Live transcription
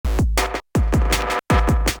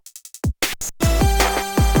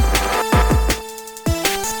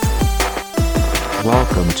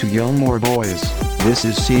Welcome to Gilmore Boys. This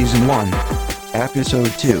is Season 1,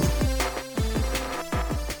 Episode 2.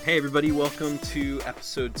 Hey everybody, welcome to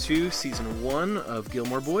Episode 2, Season 1 of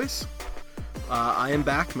Gilmore Boys. I am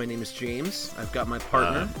back. My name is James. I've got my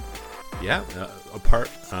partner.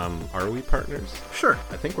 Are we partners? Sure.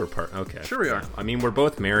 I think we're okay. Sure we are. I mean, we're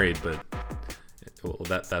both married, but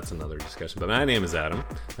that's another discussion. But my name is Adam.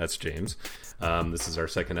 That's James. This is our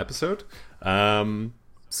second episode.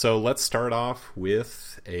 So let's start off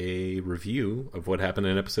with a review of what happened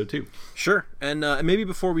in Episode 2. Sure. And maybe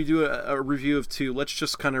before we do a review of 2, let's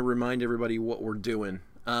just kind of remind everybody what we're doing.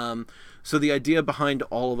 So the idea behind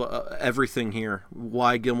all of everything here,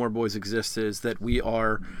 why Gilmore Boys exists, is that we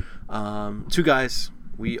are two guys.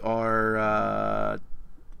 We are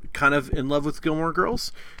kind of in love with Gilmore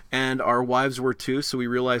Girls, and our wives were too, so we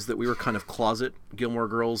realized that we were kind of closet Gilmore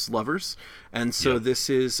Girls lovers. And so This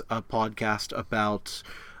is a podcast about,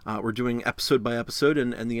 we're doing episode by episode,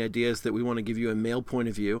 and the idea is that we want to give you a male point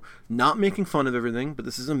of view, not making fun of everything, but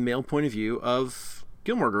this is a male point of view of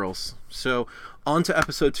Gilmore Girls. So on to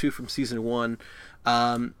Episode 2 from Season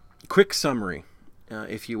 1. Quick summary,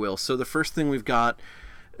 if you will. So the first thing we've got,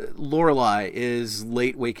 Lorelai is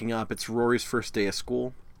late waking up. It's Rory's first day of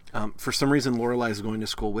school. For some reason, Lorelai is going to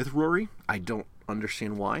school with Rory. I don't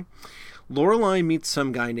understand why. Lorelai meets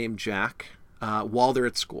some guy named Jack while they're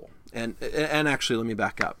at school. And actually, let me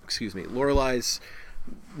back up. Excuse me. Lorelai's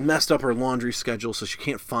messed up her laundry schedule, so she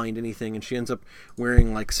can't find anything, and she ends up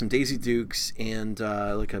wearing like some Daisy Dukes and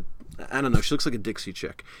I don't know, she looks like a Dixie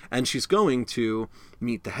chick. And she's going to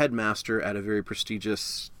meet the headmaster at a very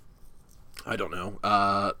prestigious, I don't know,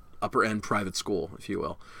 upper end private school, if you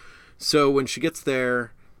will. So when she gets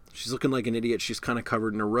there, she's looking like an idiot. She's kind of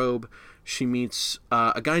covered in a robe. She meets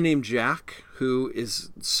a guy named Jack, who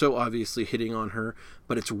is so obviously hitting on her,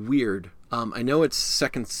 but it's weird. I know it's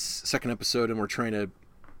second episode, and we're trying to,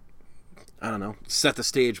 I don't know, set the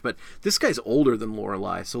stage, but this guy's older than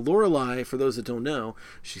Lorelai. So Lorelai, for those that don't know,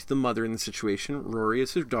 she's the mother in the situation. Rory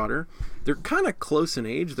is her daughter. They're kind of close in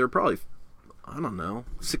age. They're probably, I don't know,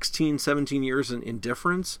 16, 17 years in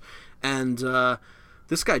difference. And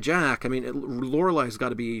this guy, Jack, I mean, Lorelai's got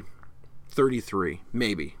to be 33,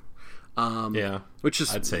 maybe. Which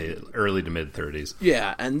is, I'd say early to mid 30s.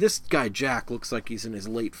 Yeah, and this guy Jack looks like he's in his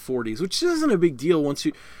late 40s, which isn't a big deal once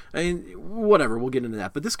you, I mean, whatever, we'll get into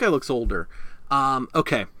that. But this guy looks older.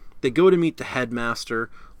 Okay, they go to meet the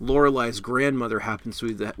headmaster. Lorelai's grandmother happens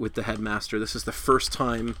to be with the headmaster. This is the first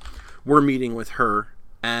time we're meeting with her,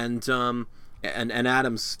 and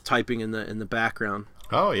Adam's typing in the background.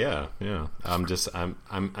 Oh yeah.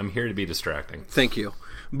 I'm here to be distracting. Thank you.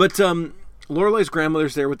 But Lorelai's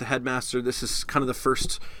grandmother's there with the headmaster. This is kind of the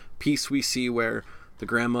first piece we see where the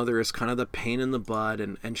grandmother is kind of the pain in the butt,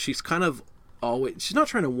 and she's kind of always, she's not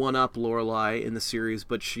trying to one up Lorelai in the series,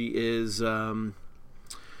 but she is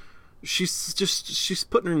she's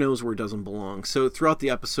putting her nose where it doesn't belong. So throughout the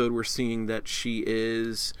episode, we're seeing that she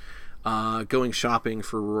is going shopping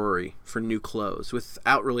for Rory for new clothes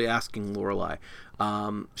without really asking Lorelai.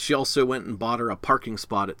 She also went and bought her a parking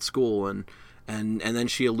spot at school, and then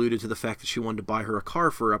she alluded to the fact that she wanted to buy her a car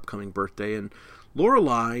for her upcoming birthday. And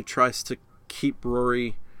Lorelai tries to keep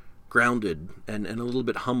Rory grounded and a little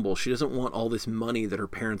bit humble. She doesn't want all this money that her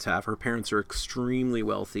parents have. Her parents are extremely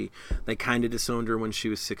wealthy. They kind of disowned her when she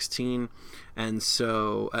was 16, and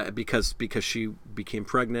so because she became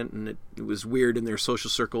pregnant, and it was weird in their social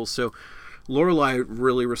circles. So Lorelai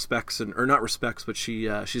really respects, or not respects, but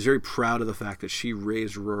she's very proud of the fact that she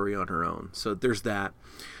raised Rory on her own. So there's that.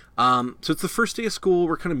 So it's the first day of school.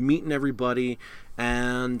 We're kind of meeting everybody,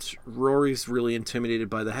 and Rory's really intimidated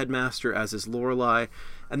by the headmaster, as is Lorelai.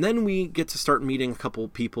 And then we get to start meeting a couple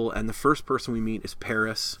people, and the first person we meet is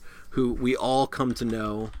Paris, who we all come to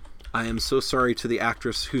know. I am so sorry to the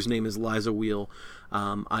actress whose name is Liza Wheel.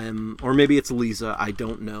 Or maybe it's Lisa, I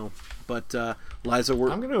don't know. But Liza, I'm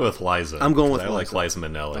going to go with Liza. I'm going with Liza. I like Liza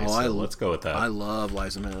Minnelli, so let's go with that. I love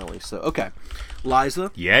Liza Minnelli. So, okay.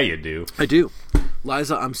 Liza. Yeah, you do. I do.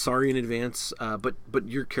 Liza, I'm sorry in advance, but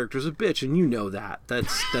your character's a bitch, and you know that.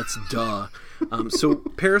 That's duh. So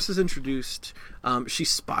Paris is introduced. She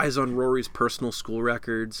spies on Rory's personal school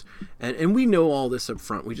records, and we know all this up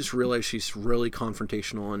front. We just realize she's really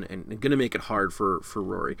confrontational and going to make it hard for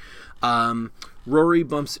Rory. Rory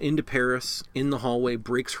bumps into Paris in the hallway,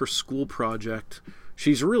 breaks her school project.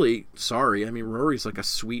 She's really sorry. I mean, Rory's like a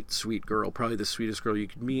sweet, sweet girl, probably the sweetest girl you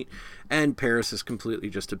could meet. And Paris is completely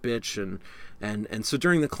just a bitch. And so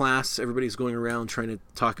during the class, everybody's going around trying to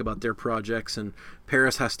talk about their projects, and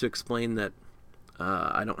Paris has to explain that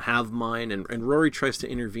I don't have mine. And Rory tries to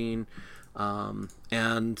intervene,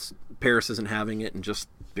 and Paris isn't having it and just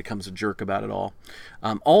becomes a jerk about it all.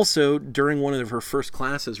 Also, during one of her first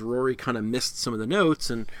classes, Rory kind of missed some of the notes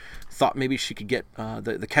and thought maybe she could get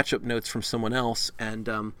the catch-up notes from someone else,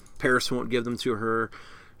 and Paris won't give them to her.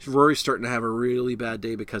 Rory's starting to have a really bad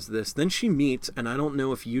day because of this. Then she meets, and I don't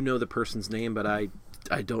know if you know the person's name, but I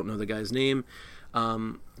don't know the guy's name.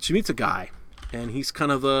 She meets a guy, and he's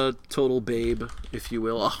kind of a total babe, if you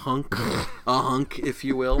will, a hunk, if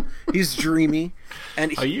you will. He's dreamy,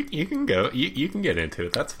 and you can go. You can get into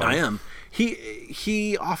it. That's fine. I am.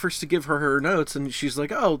 He offers to give her notes, and she's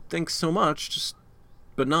like, "Oh, thanks so much." Just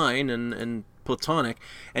benign and platonic,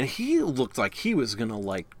 and he looked like he was gonna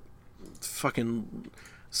like fucking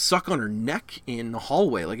suck on her neck in the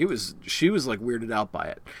hallway. Like she was like weirded out by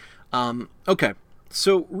it. Okay.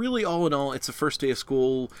 So really, all in all, it's the first day of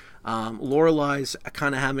school. Lorelai's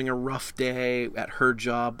kind of having a rough day at her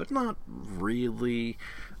job, but not really.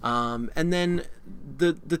 And then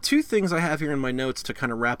the two things I have here in my notes to kind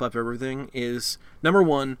of wrap up everything is, number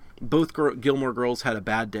one, both Gilmore Girls had a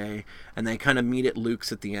bad day, and they kind of meet at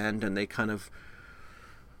Luke's at the end, and they kind of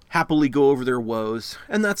happily go over their woes.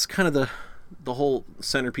 And that's kind of the whole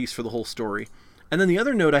centerpiece for the whole story. And then the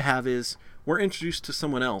other note I have is, we're introduced to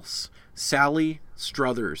someone else. Sally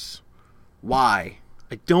Struthers. Why?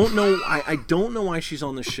 I don't know. I don't know why she's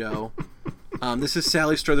on the show. This is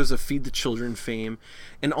Sally Struthers of Feed the Children fame.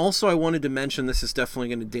 And also I wanted to mention, this is definitely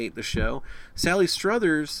going to date the show. Sally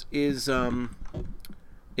Struthers is kind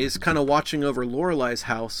of watching over Lorelai's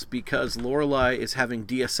house because Lorelai is having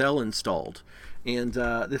DSL installed. And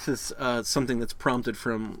this is something that's prompted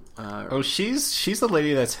from... she's the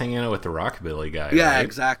lady that's hanging out with the rockabilly guy, yeah, right?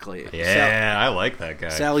 Exactly. Yeah, I like that guy.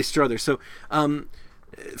 Sally Struthers. So,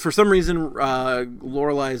 for some reason,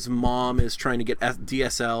 Lorelai's mom is trying to get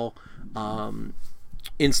DSL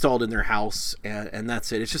installed in their house, and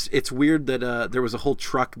that's it. It's weird that there was a whole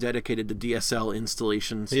truck dedicated to DSL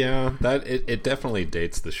installations. Yeah, that it definitely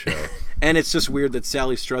dates the show. And it's just weird that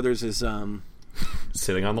Sally Struthers is...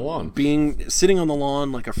 sitting on the lawn, sitting on the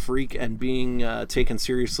lawn like a freak, and being taken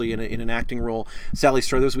seriously in an acting role. Sally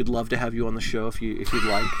Struthers, we'd love to have you on the show if you'd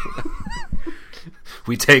like.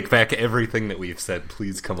 We take back everything that we've said.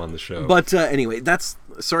 Please come on the show. But anyway, that's,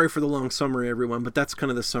 sorry for the long summary, everyone, but that's kind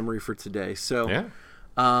of the summary for today. So, yeah.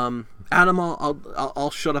 Adam,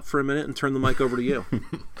 I'll shut up for a minute and turn the mic over to you.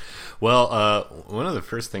 Well, one of the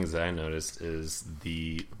first things that I noticed is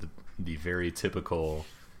the very typical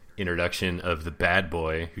introduction of the bad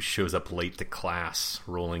boy who shows up late to class,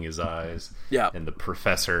 rolling his eyes. Yeah. And the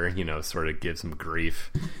professor, sort of gives him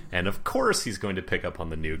grief. And of course he's going to pick up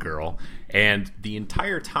on the new girl. And the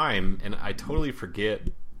entire time, and I totally forget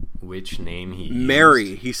which name he Mary.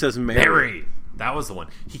 used. He says Mary. Mary. That was the one.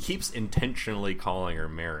 He keeps intentionally calling her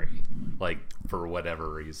Mary, like, for whatever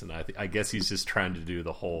reason. I guess he's just trying to do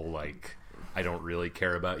the whole, like, I don't really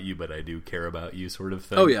care about you, but I do care about you sort of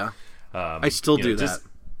thing. Oh, yeah. I still do that.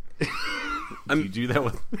 Do you do that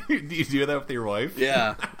with your wife?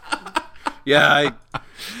 Yeah. Yeah,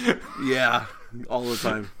 all the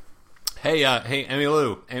time. Hey, Emmy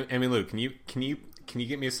Lou, can you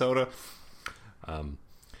get me a soda?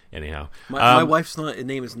 Anyhow, my wife's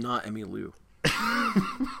name is not Emmy Lou.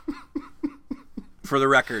 For the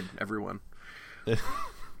record, everyone.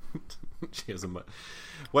 She has a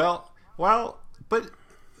well, but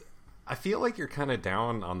I feel like you're kind of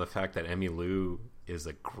down on the fact that Emmy Lou is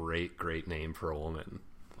a great name for a woman.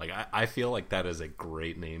 Like, I feel like that is a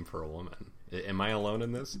great name for a woman. Am I alone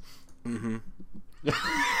in this? Mm-hmm.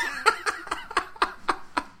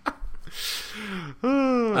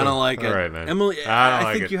 I don't like it. All right, man. Emily,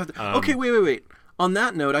 I think you have to... Okay, wait. On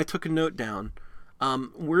that note, I took a note down.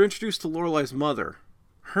 We're introduced to Lorelai's mother.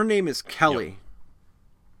 Her name is Kelly. Yep.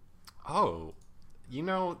 Oh,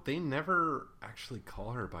 they never actually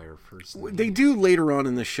call her by her first name. They do later on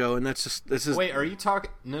in the show, and this is... Wait, are you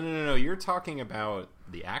talking... No. You're talking about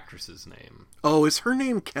the actress's name. Oh, is her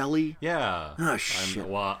name Kelly? Yeah. Oh, shit.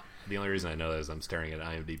 The only reason I know that is I'm staring at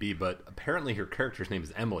IMDb, but apparently her character's name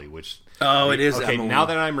is Emily, which... Oh, it is okay, Emily. Now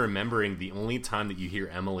that I'm remembering, the only time that you hear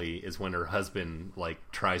Emily is when her husband, like,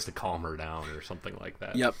 tries to calm her down or something like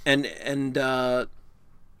that. Yep,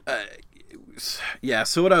 yeah,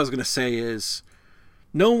 so what I was going to say is...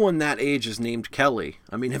 No one that age is named Kelly.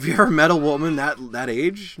 I mean, have you ever met a woman that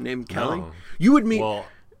age named Kelly? No. You would meet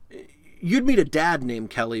you'd meet a dad named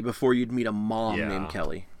Kelly before you'd meet a mom named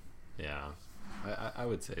Kelly. Yeah, I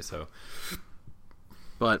would say so.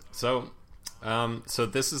 But so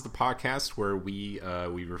this is the podcast where we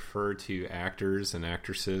refer to actors and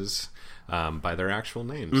actresses by their actual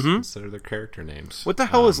names instead of their character names. What the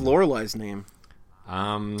hell is Lorelai's name?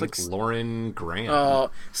 Like Lauren Graham.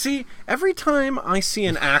 See, every time I see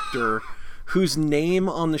an actor whose name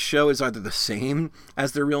on the show is either the same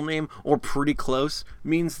as their real name or pretty close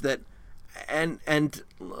means that. And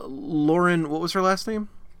Lauren, what was her last name?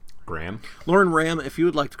 Graham. Lauren Ram, if you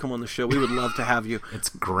would like to come on the show, we would love to have you. It's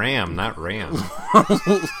Graham, not Ram.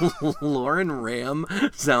 Lauren Ram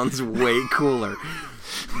sounds way cooler.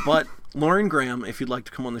 But Lauren Graham, if you'd like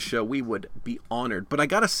to come on the show, we would be honored. But I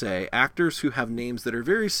gotta say, actors who have names that are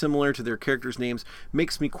very similar to their characters' names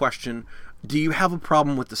makes me question: do you have a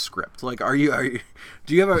problem with the script? Like, do you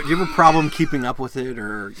have a problem keeping up with it,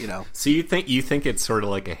 or you know? So you think it's sort of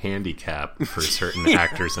like a handicap for certain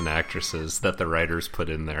actors and actresses that the writers put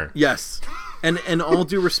in there? Yes. And all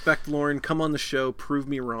due respect, Lauren, come on the show, prove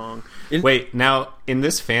me wrong. Wait, now in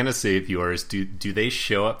this fantasy of yours, do they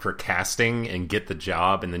show up for casting and get the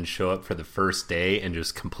job, and then show up for the first day and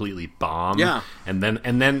just completely bomb? Yeah. And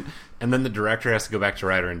then the director has to go back to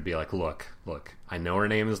writer and be like, look, I know her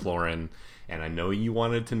name is Lauren, and I know you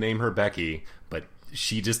wanted to name her Becky, but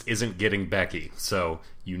she just isn't getting Becky, so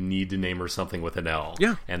you need to name her something with an L.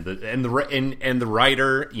 Yeah. And the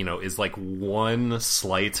writer, you know, is like one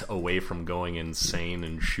slight away from going insane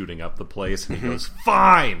and shooting up the place, and he goes,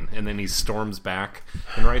 fine, and then he storms back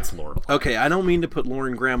and writes Laurel. Okay, I don't mean to put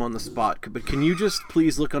Lauren Graham on the spot, but can you just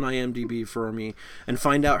please look on IMDb for me and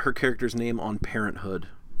find out her character's name on Parenthood?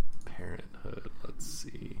 Parenthood. Let's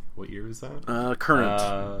see. What year is that?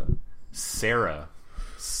 Current. Sarah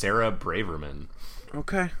Braverman.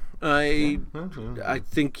 Okay. I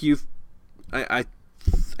think you've I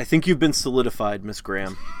think you've been solidified, Miss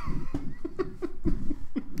Graham.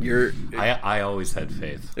 I always had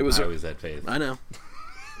faith. I always had faith. I know.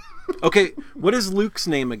 Okay, what is Luke's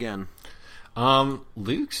name again?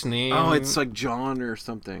 Luke's name. Oh, it's like John or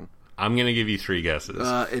something. I'm gonna give you 3 guesses.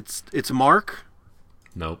 It's Mark.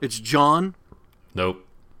 Nope. It's John. Nope.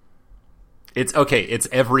 It's okay. It's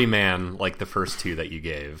every man, like the first 2 that you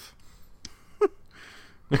gave.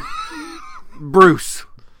 Bruce.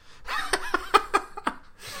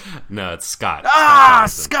 No, it's Scott.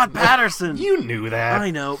 Scott Patterson. You knew that.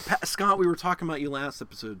 I know. Scott, we were talking about you last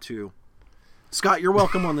episode too. Scott, you're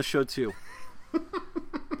welcome on the show too.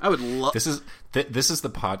 I would love. This is the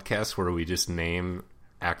podcast where we just name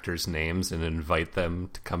actors' names and invite them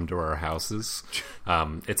to come to our houses.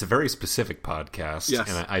 It's a very specific podcast, yes.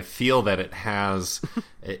 And I feel that it has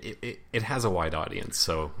it has a wide audience.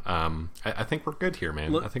 So I think we're good here,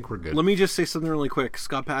 man. I think we're good. Let me just say something really quick.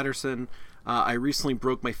 Scott Patterson, I recently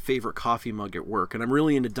broke my favorite coffee mug at work, and I'm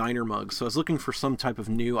really into diner mugs, so I was looking for some type of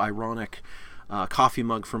new, ironic coffee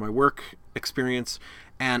mug for my work experience.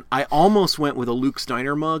 And I almost went with a Luke's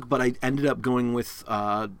Diner mug, but I ended up going with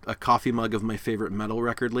a coffee mug of my favorite metal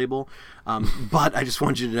record label. But I just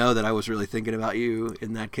wanted you to know that I was really thinking about you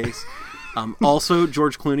in that case. Also,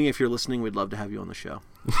 George Clooney, if you're listening, we'd love to have you on the show.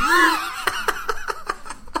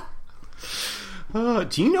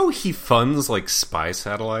 Do you know he funds like spy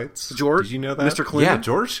satellites? George? Did you know that? Mr. Clooney? Yeah,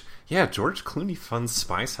 George. Yeah, George Clooney funds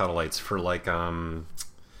spy satellites for like not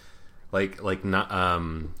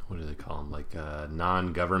what do they call them? Like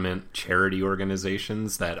non-government charity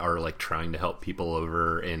organizations that are like trying to help people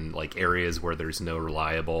over in like areas where there's no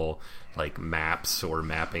reliable like maps or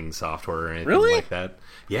mapping software or anything like that.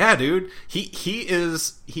 Yeah, dude. He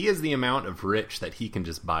is the amount of rich that he can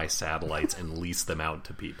just buy satellites and lease them out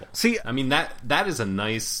to people. See, I mean that is a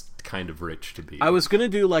nice kind of rich to be. I was gonna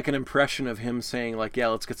do like an impression of him saying like, yeah,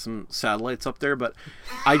 let's get some satellites up there, but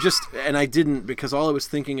I didn't, because all I was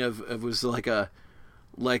thinking of was like an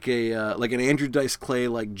Andrew Dice Clay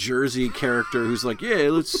like Jersey character who's like, yeah,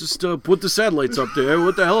 let's just put the satellites up there.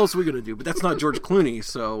 What the hell else are we gonna do? But that's not George Clooney,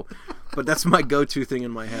 so. But that's my go-to thing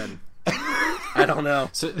in my head. I don't know.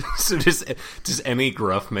 So just any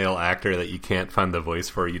gruff male actor that you can't find the voice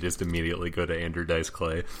for, you just immediately go to Andrew Dice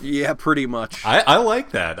Clay. Yeah, pretty much. I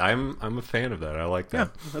like that. I'm a fan of that. I like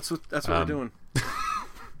that. Yeah, that's what we're doing.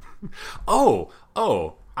 Oh,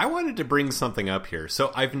 I wanted to bring something up here.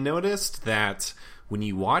 So I've noticed that when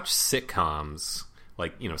you watch sitcoms,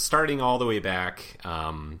 like, you know, starting all the way back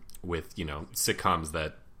with, you know, sitcoms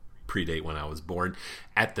that predate when I was born,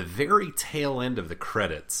 at the very tail end of the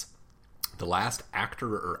credits, the last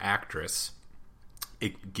actor or actress,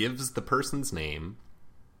 it gives the person's name,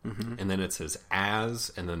 and then it says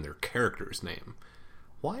as, and then their character's name.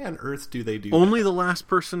 Why on earth do they do only that? The last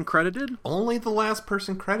person credited? Only the last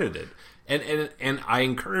person credited. And I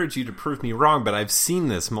encourage you to prove me wrong, but I've seen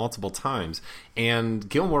this multiple times. And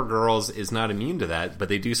Gilmore Girls is not immune to that, but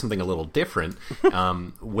they do something a little different.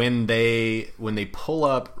 When they pull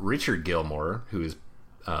up Richard Gilmore, who is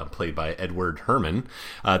played by Edward Herman,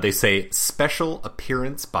 they say special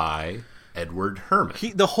appearance by Edward Herman.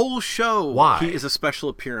 The whole show, Why? He is a special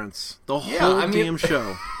appearance. The whole damn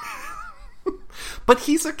show. But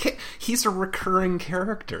he's a recurring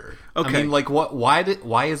character. Okay. I mean, like, what?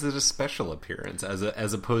 Why is it a special appearance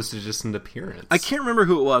as opposed to just an appearance? I can't remember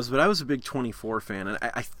who it was, but I was a big 24 fan, and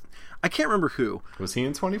I can't remember who. Was he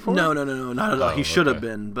in 24? No, not at all. He should have okay.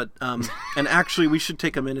 been, but and actually, we should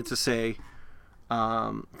take a minute to say,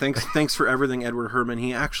 thanks for everything, Edward Herrmann.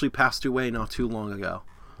 He actually passed away not too long ago.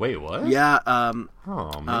 Wait, what? Yeah.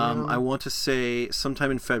 Oh man. I want to say sometime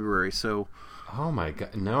in February. So. Oh my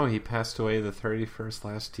god! No, he passed away the 31st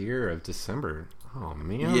last year of December. Oh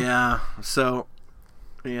man. Yeah. So.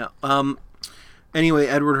 Yeah. Anyway,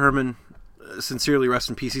 Edward Herrmann, sincerely rest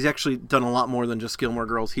in peace. He's actually done a lot more than just Gilmore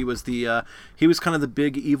Girls. He was he was kind of the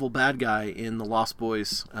big evil bad guy in The Lost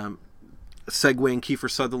Boys. Segueing Kiefer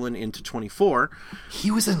Sutherland into 24. He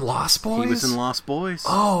was in Lost Boys? He was in Lost Boys.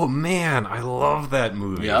 Oh man, I love that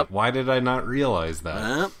movie. Yep. Why did I not realize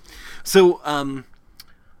that? So,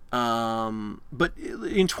 but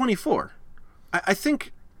in 24, I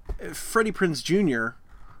think Freddie Prinze Jr.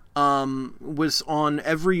 Was on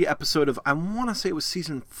every episode of, I want to say it was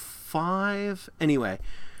season 5. Anyway,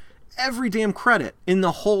 every damn credit in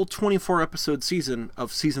the whole 24 episode season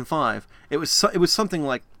of season 5. It was something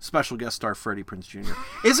like special guest star Freddie Prinze Jr.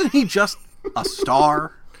 Isn't he just a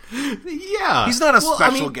star? Yeah. He's not a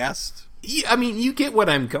special guest. I mean, you get what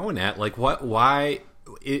I'm going at. Like, what? Why?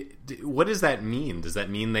 What does that mean? Does that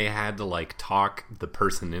mean they had to like talk the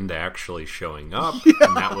person into actually showing up? Yeah.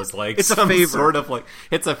 And that was like it's some a favor. Sort of like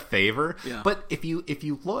it's a favor. Yeah. But if you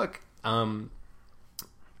look,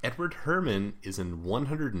 Edward Herrmann is in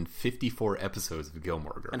 154 episodes of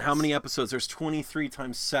Gilmore Girls. And how many episodes? There's 23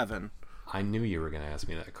 times 7. I knew you were going to ask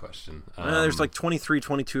me that question. There's like 23,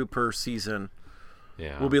 22 per season.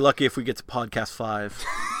 Yeah. We'll be lucky if we get to podcast 5.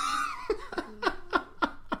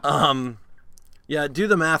 Yeah, do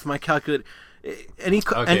the math. My calculate. Wait.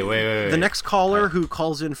 The next caller who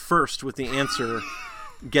calls in first with the answer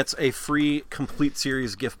gets a free complete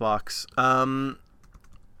series gift box. And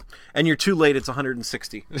you're too late. It's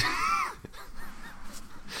 160.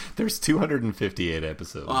 There's 258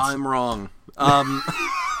 episodes. I'm wrong.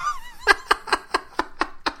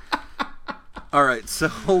 All right, so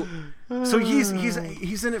he's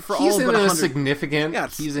in it for all but 100. Significant.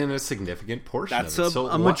 Yes. He's in a significant portion. That's of it.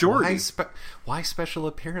 a majority. Why special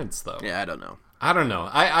appearance though? Yeah, I don't know.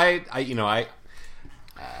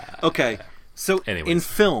 Okay, so Anyways. in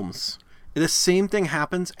films, the same thing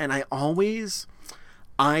happens, and I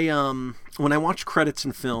when I watch credits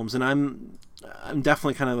in films, and I'm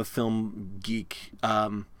definitely kind of a film geek.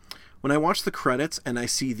 When I watch the credits and I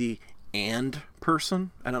see the "and"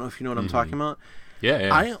 person, I don't know if you know what I'm talking about. Yeah.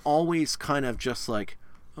 I always kind of just like,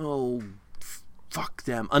 oh, fuck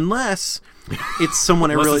them, unless it's someone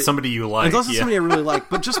unless it's somebody you like. Unless it's somebody I really like,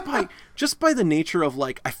 but just by the nature of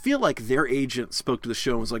like, I feel like their agent spoke to the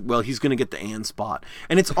show and was like, well, he's going to get the "and" spot,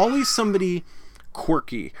 and it's always somebody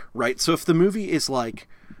quirky, right? So if the movie is like,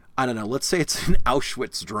 I don't know, let's say it's an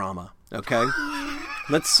Auschwitz drama, okay?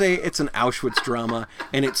 Let's say it's an Auschwitz drama,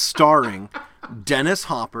 and it's starring Dennis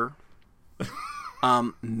Hopper,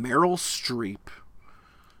 Meryl Streep,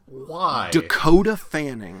 Why? Dakota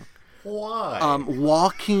Fanning, Why?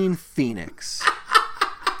 Joaquin Phoenix,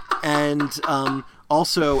 and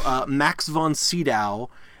also Max von Sydow,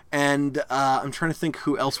 and I'm trying to think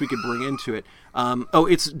who else we could bring into it.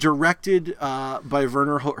 It's directed by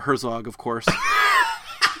Werner Herzog, of course.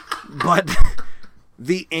 But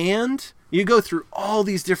you go through all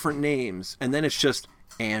these different names, and then it's just,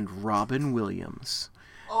 and Robin Williams.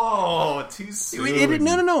 Oh, too soon.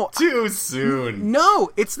 No. Too soon.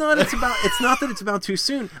 No, it's not. It's not that it's about too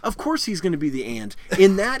soon. Of course, he's going to be the "and"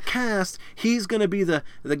 in that cast. He's going to be the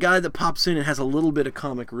guy that pops in and has a little bit of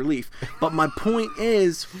comic relief. But my point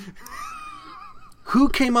is, who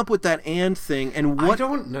came up with that "and" thing, and what? I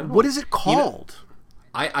don't know. What is it called?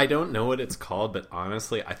 I don't know what it's called, but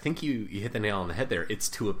honestly, I think you hit the nail on the head there. It's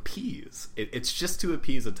to appease. It's just to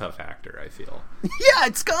appease a tough actor, I feel. Yeah,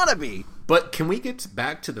 it's gotta be. But can we get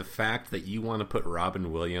back to the fact that you want to put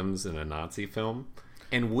Robin Williams in a Nazi film?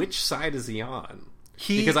 And which side is he on?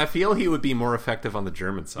 Because I feel he would be more effective on the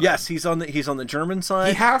German side. Yes, he's on the German side.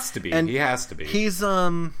 He has to be. And he has to be. He's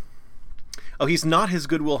he's not his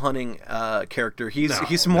Good Will Hunting character.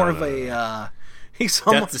 He's more of a he's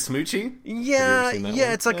Death to Smoochie? Yeah,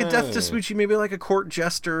 it's like a Death to Smoochie, maybe like a court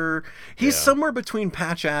jester. He's somewhere between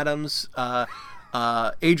Patch Adams,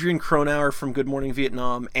 Adrian Cronauer from Good Morning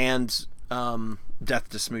Vietnam, and Death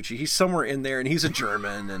to Smoochie. He's somewhere in there, and he's a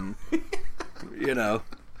German, and you know.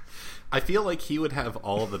 I feel like he would have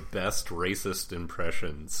all the best racist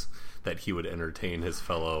impressions that he would entertain his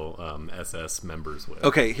fellow SS members with.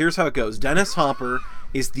 Okay, here's how it goes. Dennis Hopper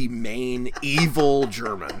is the main evil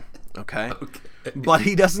German. Okay? But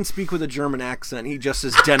he doesn't speak with a German accent. He just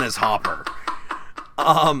says Dennis Hopper.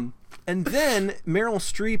 And then Meryl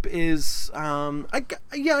Streep is,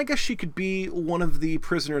 I guess she could be one of the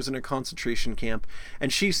prisoners in a concentration camp,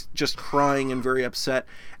 and she's just crying and very upset.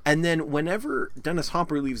 And then whenever Dennis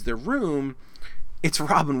Hopper leaves their room, it's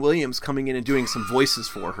Robin Williams coming in and doing some voices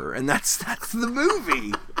for her, and that's the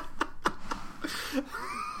movie.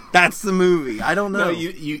 That's the movie. I don't know. No,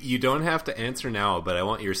 you don't have to answer now, but I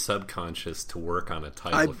want your subconscious to work on a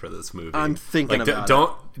title for this movie. I'm thinking about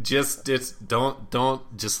it. Just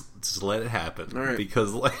let it happen. All right.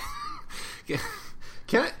 Because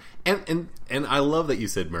can I, and I love that you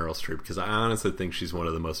said Meryl Streep, because I honestly think she's one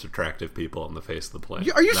of the most attractive people on the face of the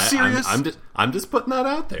planet. Are you serious? I'm just putting that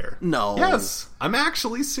out there. No. Yes, I'm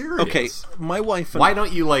actually serious. Okay, my wife. Why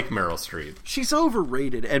don't you like Meryl Streep? She's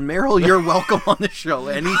overrated, and Meryl, you're welcome on the show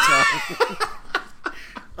anytime.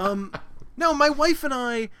 No, my wife and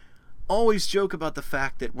I always joke about the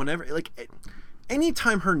fact that whenever,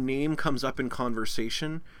 anytime her name comes up in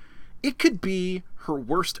conversation, it could be her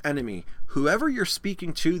worst enemy. Whoever you're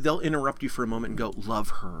speaking to, they'll interrupt you for a moment and go, "Love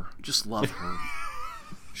her, just love her."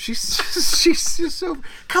 she's just so.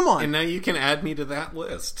 Come on. And now you can add me to that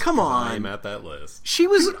list. Come on, I'm at that list. She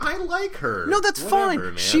was. Dude, I like her. No, that's fine.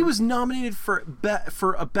 Man. She was nominated for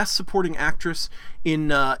a best supporting actress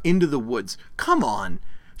in Into the Woods. Come on.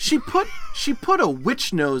 She put a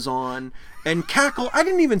witch nose on and cackle. I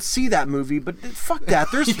didn't even see that movie, but fuck that.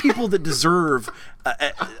 There's people that deserve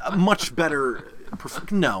a much better.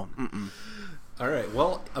 No. Mm-mm. All right.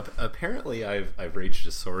 Well, apparently I've reached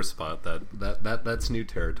a sore spot that's new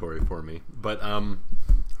territory for me. But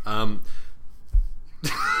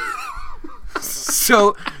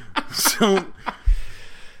So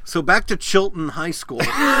back to Chilton High School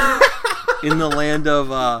in the land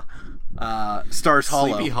of Stars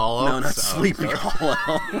Hollow. Sleepy Hollow? No, not Sleepy Hollow.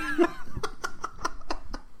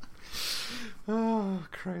 Oh,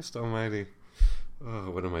 Christ almighty.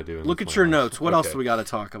 Oh, what am I doing? Look at your notes. What else do we got to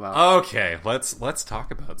talk about? Okay, let's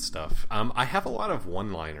talk about stuff. I have a lot of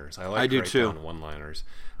one-liners. I do too. Down one-liners.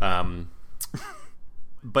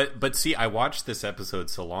 But see, I watched this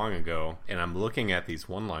episode so long ago, and I'm looking at these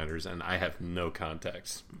one-liners, and I have no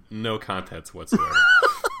context whatsoever.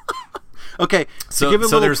 Okay, so to give a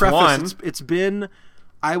little preface, one. It's been,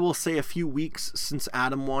 I will say, a few weeks since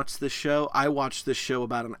Adam watched this show. I watched this show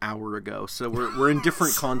about an hour ago, so we're in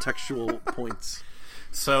different contextual points.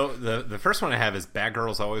 So the first one I have is "Bad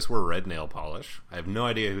girls always wear red nail polish." I have no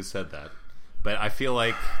idea who said that, but I feel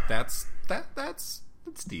like that's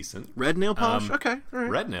decent. Red nail polish? Okay, all right.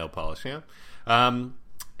 Red nail polish, yeah.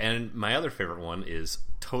 And my other favorite one is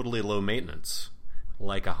 "Totally low maintenance,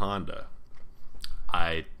 like a Honda."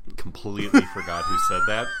 I completely forgot who said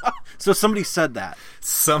that. So somebody said that.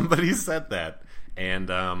 Somebody said that, and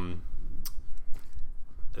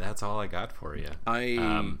that's all I got for you. I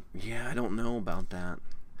don't know about that.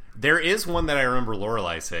 There is one that I remember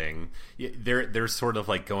Lorelai saying. They're sort of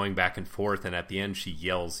like going back and forth, and at the end she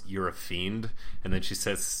yells, "You're a fiend," and then she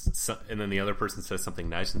says, and then the other person says something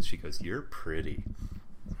nice, and she goes, "You're pretty."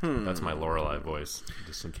 That's my Lorelai voice,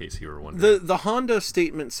 just in case you were wondering. The Honda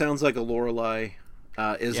statement sounds like a Lorelai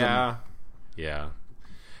ism. Yeah.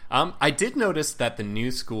 I did notice that the new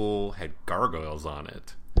school had gargoyles on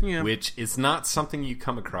it. Yeah. Which is not something you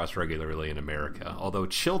come across regularly in America. Although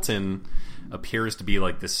Chilton appears to be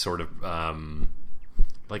like this sort of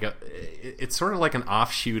it's sort of like an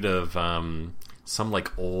offshoot of some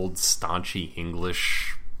like old staunchy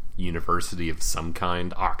English university of some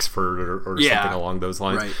kind, Oxford or something along those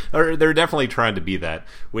lines. Right. Or they're definitely trying to be that,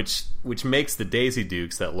 which makes the Daisy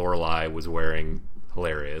Dukes that Lorelai was wearing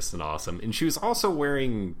hilarious and awesome. And she was also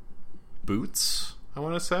wearing boots, I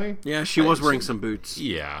want to say. Yeah, she was wearing some boots.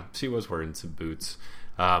 Yeah, she was wearing some boots.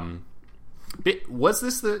 Was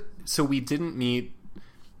this so we didn't meet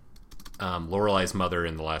Lorelai's mother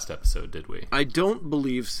in the last episode, did we? I don't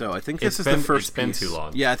believe so. I think this is the first piece. It's been too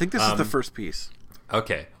long. Yeah, I think this is the first piece.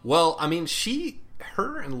 Okay. Well, I mean,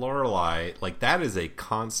 her and Lorelai, like, that is a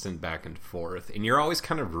constant back and forth, and you're always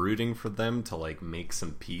kind of rooting for them to like make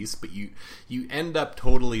some peace, but you end up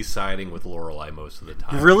totally siding with Lorelai most of the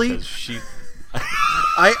time. Really? Because she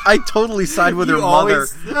I totally side with her mother.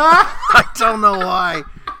 I don't know why.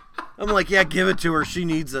 I'm like, yeah, give it to her. She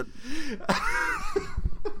needs it.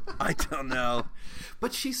 I don't know.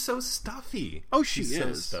 But she's so stuffy. Oh, she's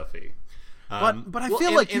so stuffy. But I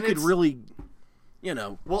feel like you could really you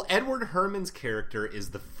know. Well, Edward Herrmann's character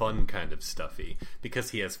is the fun kind of stuffy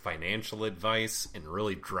because he has financial advice and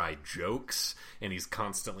really dry jokes, and he's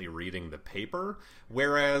constantly reading the paper,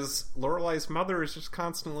 whereas Lorelai's mother is just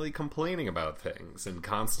constantly complaining about things and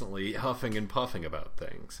constantly huffing and puffing about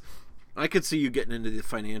things. I could see you getting into the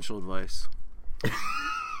financial advice.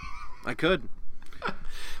 I could.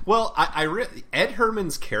 Well, Ed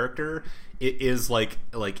Herrmann's character is like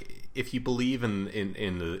if you believe in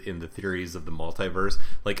the theories of the multiverse,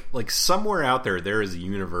 like somewhere out there is a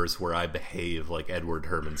universe where I behave like Edward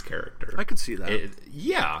Herrmann's character. I could see that.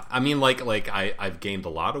 Yeah, I mean, I've gained a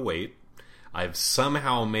lot of weight. I've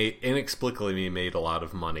somehow inexplicably made a lot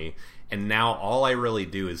of money, and now all I really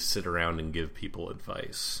do is sit around and give people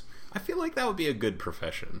advice. I feel like that would be a good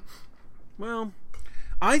profession. Well,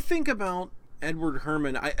 I think about Edward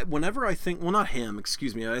Herrmann. Whenever I think, well, not him.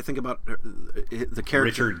 Excuse me. I think about the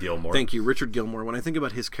character Richard Gilmore. Thank you, Richard Gilmore. When I think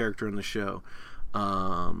about his character in the show,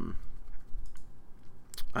 I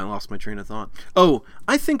lost my train of thought. Oh,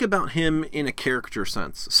 I think about him in a character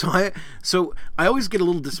sense. So I always get a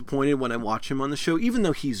little disappointed when I watch him on the show, even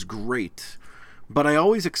though he's great. But I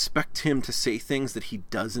always expect him to say things that he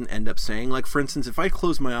doesn't end up saying. Like, for instance, if I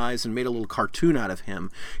closed my eyes and made a little cartoon out of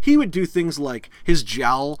him, he would do things like his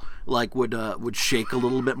jowl would shake a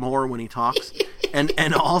little bit more when he talks,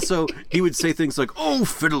 and also he would say things like, "Oh,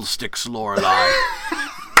 fiddlesticks, Lorelai."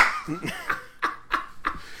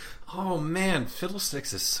 Oh man,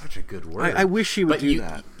 fiddlesticks is such a good word. I wish he would do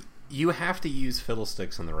that. You have to use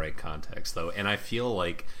fiddlesticks in the right context, though, and I feel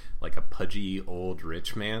like a pudgy old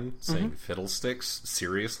rich man saying fiddlesticks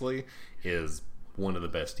seriously is one of the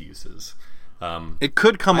best uses. It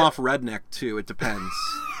could come off redneck too. It depends.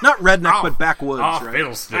 Not redneck, but backwoods. Right?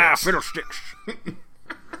 Fiddlesticks. Fiddlesticks.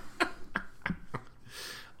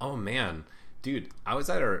 Oh man, dude, I was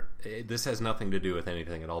at this has nothing to do with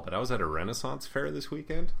anything at all, but I was at a Renaissance fair this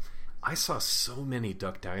weekend. I saw so many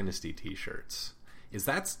Duck Dynasty t-shirts. Is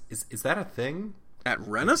that a thing? At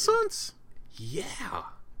Renaissance? Yeah.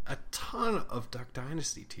 A ton of Duck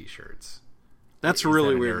Dynasty t-shirts. That's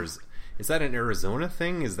really weird. Is that an Arizona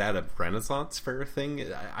thing? Is that a Renaissance fair thing?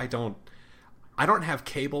 I don't have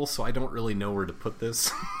cable, so I don't really know where to put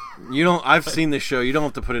this. You don't. I've seen this show. You don't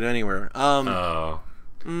have to put it anywhere. Oh.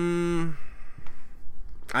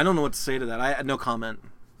 I don't know what to say to that. I had no comment.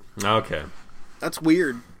 Okay. That's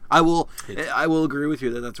weird. I will agree with you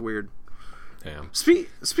that that's weird. Damn.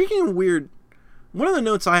 Speaking of weird, one of the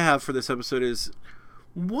notes I have for this episode is,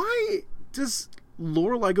 why does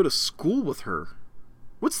Lorelai go to school with her?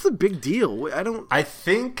 What's the big deal? I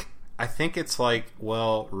think it's like,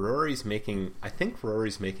 well, Rory's making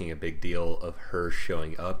a big deal of her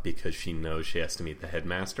showing up because she knows she has to meet the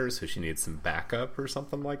headmaster, so she needs some backup or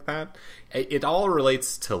something like that. It all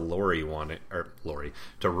relates to Rory wanting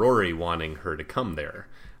her to come there.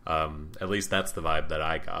 At least that's the vibe that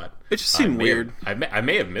I got. It just seemed weird. I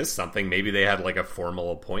may have missed something. Maybe they had like a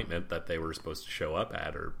formal appointment that they were supposed to show up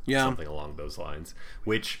at, or something along those lines.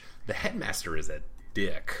 Which the headmaster is a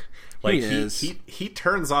dick. Like he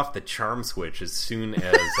turns off the charm switch as soon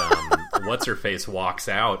as what's her face walks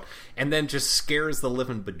out, and then just scares the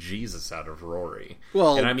living bejesus out of Rory.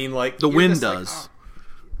 Well, and I mean, like, the wind does. Like, oh.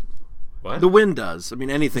 What? The wind does. I mean,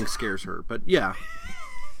 anything scares her, but yeah.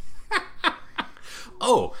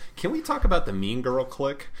 Oh, can we talk about the Mean Girl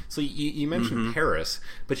clique? So you mentioned Paris,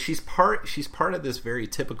 but she's part of this very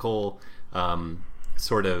typical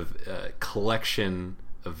sort of collection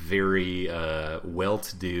of very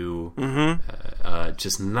well-to-do,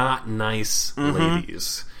 just not nice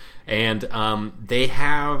ladies, and they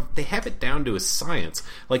have it down to a science.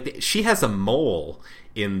 Like she has a mole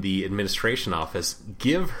in the administration office.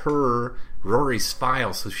 Give her Rory's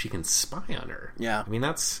file so she can spy on her. Yeah, I mean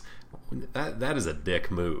that is a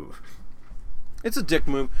dick move. It's a dick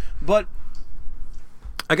move, but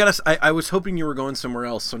I was hoping you were going somewhere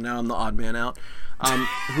else, so now I'm the odd man out.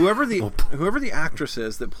 Whoever the actress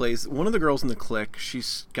is that plays one of the girls in the clique,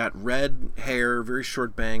 she's got red hair, very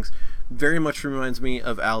short bangs, very much reminds me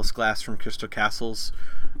of Alice Glass from Crystal Castles.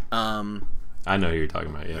 I know who you're talking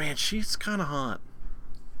about. Yeah, man, she's kind of hot.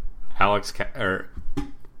 Alex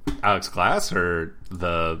Glass or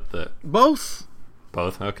the both.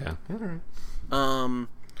 Both? Okay. All right.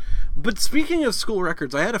 But speaking of school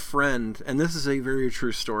records, I had a friend, and this is a very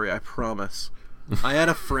true story, I promise. I had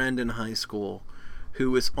a friend in high school who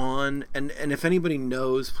was on, and if anybody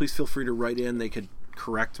knows, please feel free to write in, they could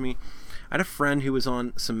correct me. I had a friend who was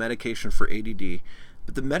on some medication for ADD,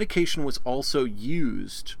 but the medication was also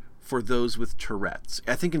used for those with Tourette's,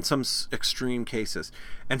 I think in some extreme cases.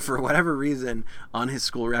 And for whatever reason, on his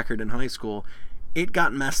school record in high school, it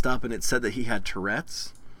got messed up and it said that he had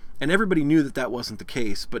Tourette's. And everybody knew that that wasn't the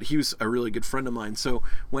case, but he was a really good friend of mine. So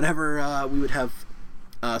whenever we would have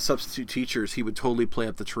substitute teachers, he would totally play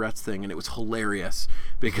up the Tourette's thing, and it was hilarious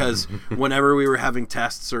because whenever we were having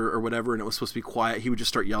tests or whatever and it was supposed to be quiet, he would just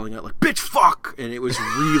start yelling out like, bitch, fuck, and it was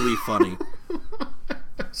really funny.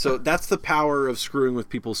 So that's the power of screwing with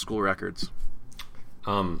people's school records.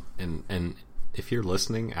 And if you're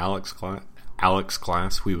listening, Alex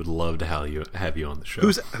Glass, we would love to have you on the show.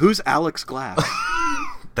 Who's Alex Glass?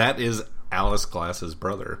 That is Alice Glass's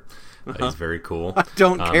brother. He's very cool. I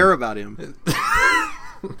don't care about him.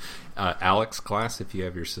 Alex Glass, if you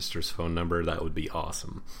have your sister's phone number, that would be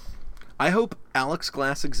awesome. I hope Alex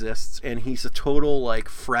Glass exists and he's a total like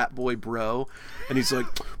frat boy bro, and he's like,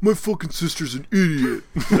 my fucking sister's an idiot.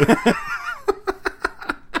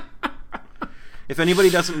 If anybody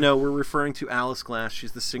doesn't know, we're referring to Alice Glass.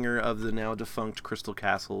 She's the singer of the now defunct Crystal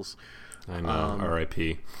Castles. I know,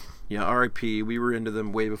 R.I.P. Yeah, R.I.P. We were into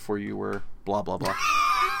them way before you were. Blah blah blah.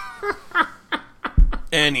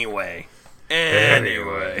 Anyway. This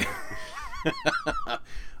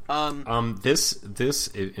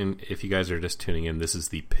if you guys are just tuning in, this is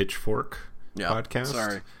the Pitchfork podcast.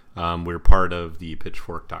 Sorry. We're part of the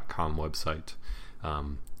pitchfork.com website.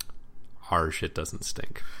 Our shit doesn't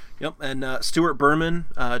stink. Yep, and Stuart Berman,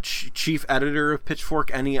 chief editor of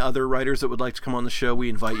Pitchfork. Any other writers that would like to come on the show, we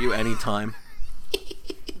invite you anytime.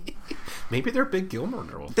 Maybe they're big Gilmore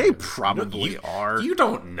Girls. They probably are. You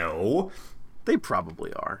don't know. They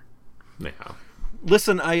probably are. Yeah.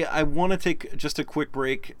 Listen, I want to take just a quick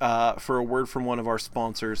break for a word from one of our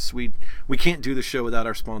sponsors. We can't do the show without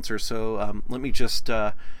our sponsors, so let me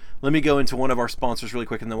go into one of our sponsors really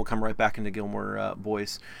quick, and then we'll come right back into Gilmore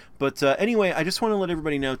Boys. But anyway, I just want to let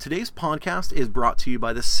everybody know today's podcast is brought to you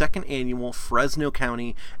by the second annual Fresno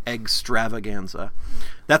County Eggstravaganza.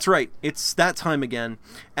 That's right, it's that time again.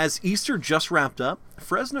 As Easter just wrapped up,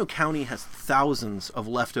 Fresno County has thousands of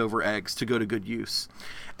leftover eggs to go to good use.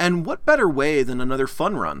 And what better way than another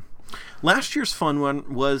fun run? Last year's fun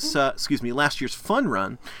run was for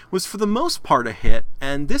the most part a hit,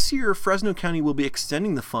 and this year Fresno County will be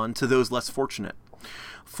extending the fun to those less fortunate.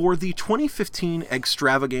 For the 2015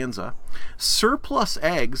 Eggstravaganza, surplus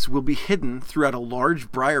eggs will be hidden throughout a large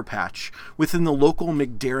briar patch within the local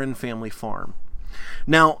McDarren family farm.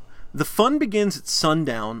 Now, the fun begins at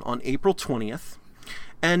sundown on April 20th,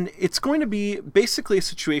 and it's going to be basically a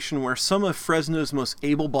situation where some of Fresno's most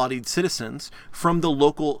able-bodied citizens from the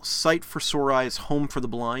local Sight for Sore Eyes Home for the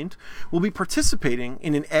Blind will be participating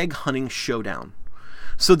in an egg hunting showdown.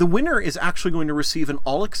 So the winner is actually going to receive an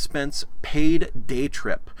all-expense paid day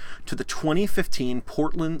trip to the 2015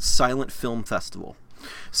 Portland Silent Film Festival.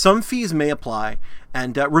 Some fees may apply,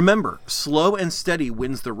 and remember, slow and steady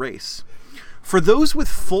wins the race. For those with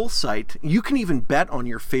full sight, you can even bet on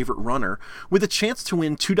your favorite runner with a chance to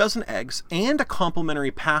win 24 eggs and a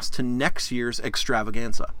complimentary pass to next year's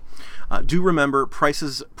extravaganza. Do remember,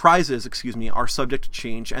 prizes are subject to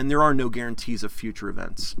change, and there are no guarantees of future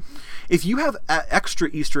events. If you have extra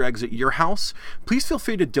Easter eggs at your house, please feel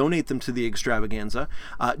free to donate them to the extravaganza.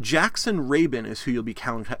 Jackson Rabin is who you'll be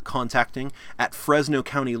contacting at Fresno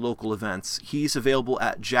County Local Events. He's available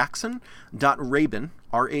at jackson.rabin,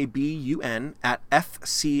 R-A-B-U-N, at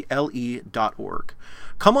fcle.org.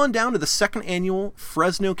 Come on down to the second annual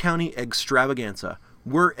Fresno County Extravaganza.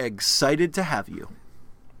 We're excited to have you.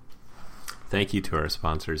 Thank you to our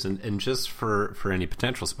sponsors, and just for any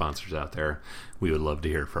potential sponsors out there, we would love to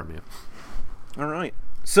hear from you. All right.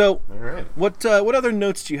 So, what other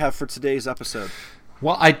notes do you have for today's episode?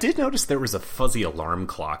 Well, I did notice there was a fuzzy alarm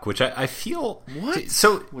clock, which I feel... What?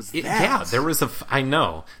 So was that? Yeah, there was I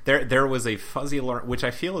know. There was a fuzzy alarm, which I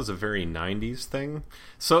feel is a very 90s thing.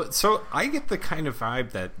 So I get the kind of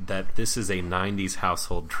vibe that this is a 90s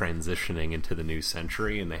household transitioning into the new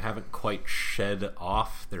century, and they haven't quite shed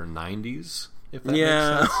off their 90s, if that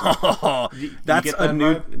makes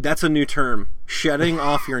sense. That's a new term. Shedding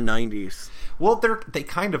off your 90s. Well, they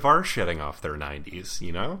kind of are shedding off their 90s,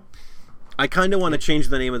 you know? I kind of want to change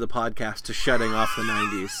the name of the podcast to Shedding Off the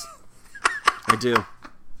 90s. I do.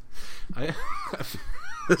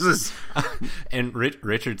 This is... And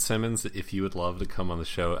Richard Simmons, if you would love to come on the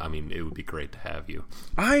show, I mean, it would be great to have you.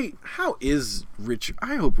 How is Richard?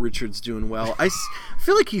 I hope Richard's doing well. I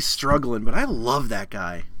feel like he's struggling, but I love that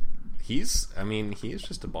guy. He is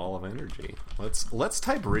just a ball of energy. Let's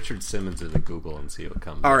type Richard Simmons into Google and see what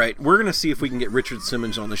comes up. All right, we're going to see if we can get Richard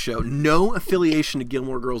Simmons on the show. No affiliation to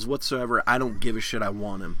Gilmore Girls whatsoever. I don't give a shit. I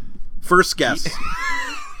want him. First guest.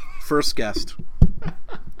 First guest.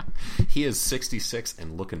 He is 66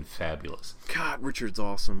 and looking fabulous. God, Richard's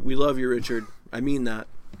awesome. We love you, Richard. I mean that.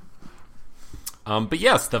 But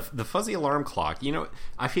yes, the fuzzy alarm clock.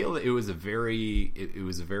 I feel that it was a very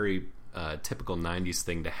typical '90s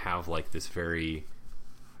thing to have like this very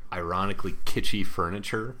ironically kitschy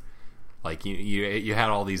furniture. Like you had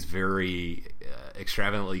all these very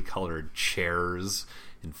extravagantly colored chairs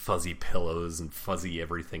and fuzzy pillows and fuzzy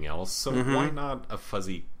everything else. So why not a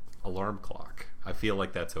fuzzy alarm clock? I feel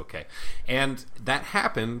like that's okay. And that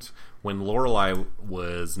happened when Lorelai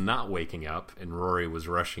was not waking up and Rory was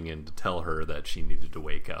rushing in to tell her that she needed to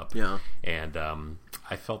wake up. Yeah. And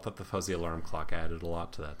I felt that the fuzzy alarm clock added a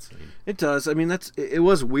lot to that scene. It does. I mean, it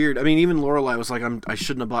was weird. I mean, even Lorelai was like, I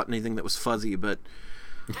shouldn't have bought anything that was fuzzy, but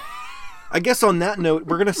I guess on that note,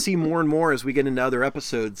 we're going to see more and more as we get into other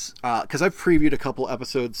episodes, because I've previewed a couple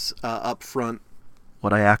episodes up front.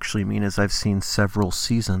 What I actually mean is I've seen several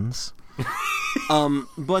seasons. I've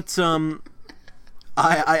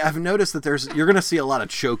noticed that you're going to see a lot of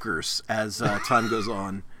chokers as time goes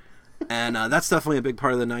on. And that's definitely a big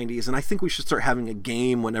part of the 90s. And I think we should start having a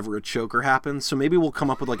game whenever a choker happens. So maybe we'll come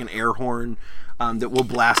up with like an air horn that we'll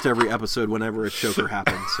blast every episode whenever a choker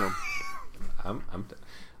happens. So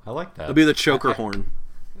I like that. It'll be the choker horn,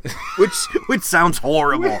 which sounds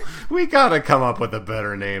horrible. We gotta come up with a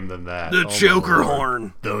better name than that. The choker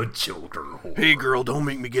horn. The choker horn. Hey girl, don't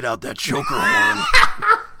make me get out that choker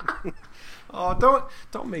horn. Oh,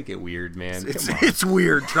 don't make it weird, man. It's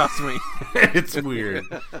weird, trust me. It's weird.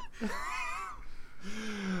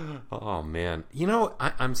 Oh man,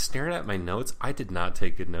 I'm staring at my notes. I did not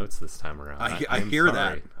take good notes this time around. I hear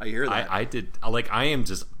that. I hear that. I did. Like I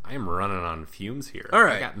am running on fumes here. All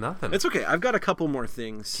right, I got nothing. It's okay. I've got a couple more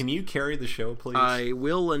things. Can you carry the show, please? I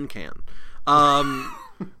will and can.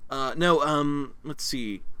 Let's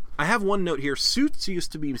see. I have one note here. Suits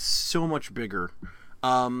used to be so much bigger.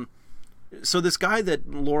 So this guy that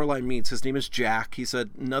Lorelai meets, his name is Jack. He's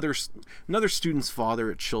another student's father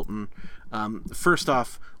at Chilton. First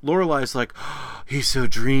off, Lorelai's like, oh, he's so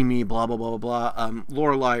dreamy, blah blah blah blah blah.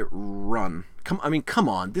 Lorelai, run! Come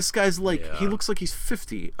on. This guy's like, he looks like he's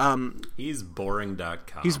 50. He's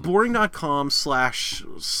boring.com. He's boring.com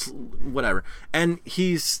 / whatever, and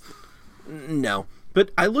no.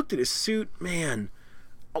 But I looked at his suit, man.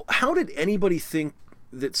 How did anybody think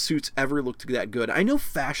that suits ever looked that good? I know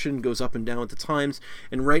fashion goes up and down at the times,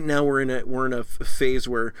 and right now we're in a phase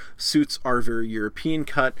where suits are very European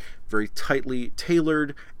cut, very tightly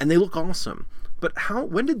tailored, and they look awesome. But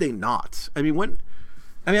when did they not? I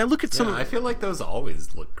look at some. I feel like those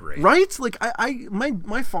always look great, right? Like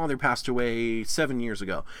my father passed away 7 years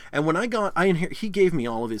ago, and when he gave me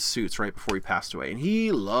all of his suits right before he passed away, and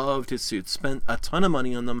he loved his suits, spent a ton of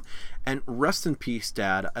money on them, and rest in peace,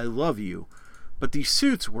 Dad. I love you. But these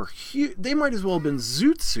suits were huge. They might as well have been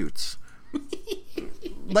zoot suits.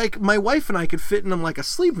 Like, my wife and I could fit in them like a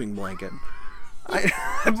sleeping blanket.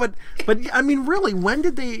 But I mean, really, when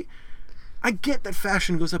did they... I get that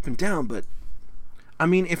fashion goes up and down, but... I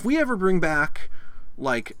mean, if we ever bring back,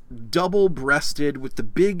 like, double-breasted with the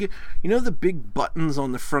big... the big buttons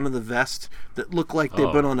on the front of the vest that look like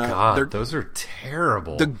they've been on a... God, those are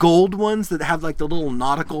terrible. The gold ones that have, like, the little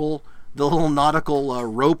nautical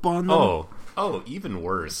rope on them. Oh, even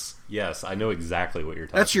worse. Yes, I know exactly what you're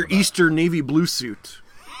talking about. That's your Easter navy blue suit.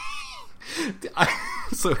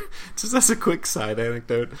 So, just as a quick side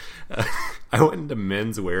anecdote, I went into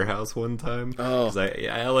Men's Warehouse one time. Oh.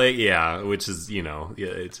 Which is,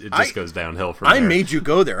 it just goes downhill from there. I made you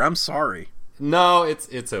go there. I'm sorry. No,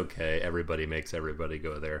 it's okay. Everybody makes everybody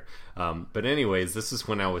go there. But anyways, this is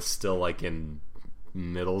when I was still, like, in...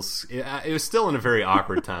 it was still in a very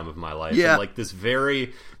awkward time of my life. Yeah. And like this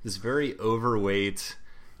very overweight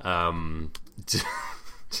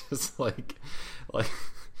just like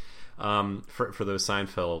for those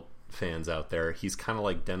Seinfeld fans out there, he's kind of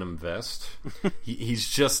like Denim Vest.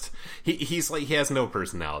 He's like, he has no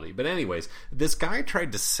personality. But anyways, this guy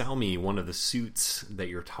tried to sell me one of the suits that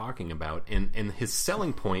you're talking about, and his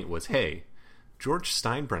selling point was, hey, George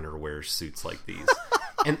Steinbrenner wears suits like these.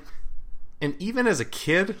 And even as a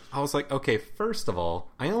kid, I was like, okay, first of all,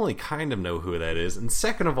 I only kind of know who that is. And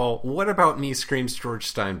second of all, what about me screams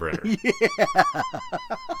George Steinbrenner? Yeah.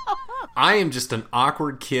 I am just an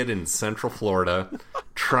awkward kid in Central Florida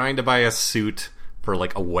trying to buy a suit for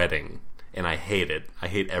like a wedding. And I hate it. I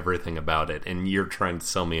hate everything about it. And you're trying to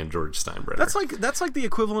sell me a George Steinbrenner. That's like the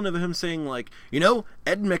equivalent of him saying, like,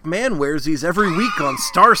 Ed McMahon wears these every week on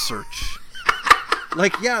Star Search.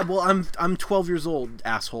 Like, yeah, well, I'm 12 years old,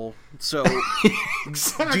 asshole. So,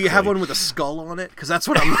 exactly. Do you have one with a skull on it? Because that's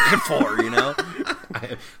what I'm looking for,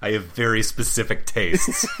 I have very specific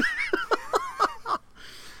tastes.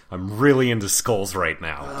 I'm really into skulls right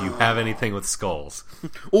now. Do you have anything with skulls?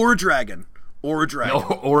 Or a dragon. or a dragon.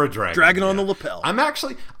 No, or a dragon. Dragon on the lapel.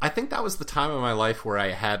 I think that was the time of my life where I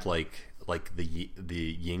had like the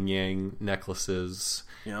yin yang necklaces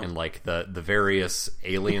and like the various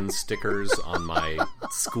alien stickers on my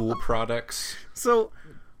school products. So,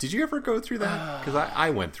 did you ever go through that? Because I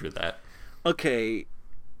went through that. Okay,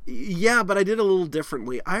 yeah, but I did a little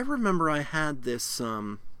differently. I remember I had this.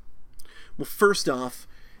 Well, first off,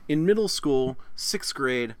 in middle school, 6th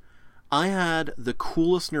grade, I had the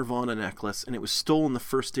coolest Nirvana necklace, and it was stolen the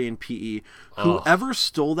first day in PE. Whoever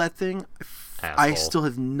stole that thing, I still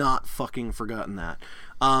have not fucking forgotten that.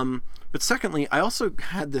 But secondly, I also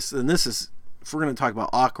had this, and this is, if we're going to talk about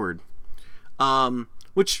awkward,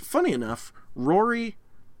 which, funny enough, Rory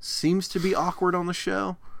seems to be awkward on the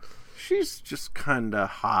show. She's just kind of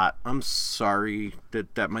hot. I'm sorry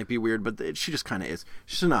that might be weird, but she just kind of is.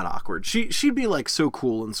 She's not awkward. She'd be like so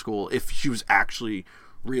cool in school if she was actually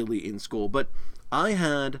really in school. But I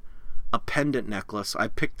had a pendant necklace. I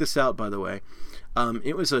picked this out, by the way.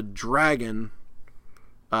 It was a dragon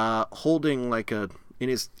holding like in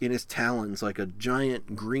his talons like a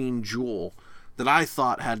giant green jewel that I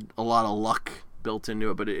thought had a lot of luck built into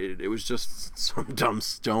it, but it was just some dumb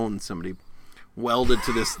stone somebody welded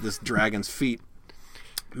to this dragon's feet.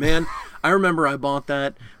 Man, I remember I bought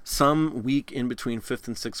that some week in between 5th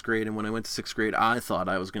and 6th grade, and when I went to 6th grade, I thought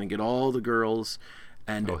I was going to get all the girls,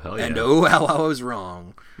 and how I was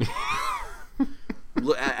wrong.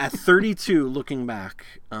 At 32, looking back,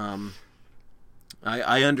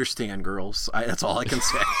 I understand, girls. That's all I can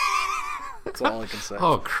say. That's all I can say.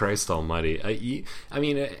 Oh, Christ almighty. I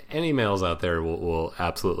mean, any males out there will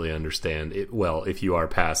absolutely understand it. Well, if you are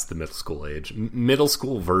past the middle school age. Middle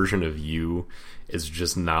school version of you is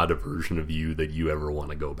just not a version of you that you ever want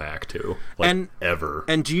to go back to. Ever.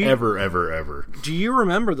 And do you... Ever. Do you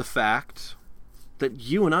remember the fact that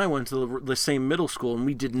you and I went to the same middle school and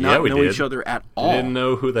we did not know each other at all? We didn't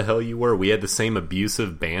know who the hell you were. We had the same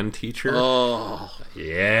abusive band teacher. Oh.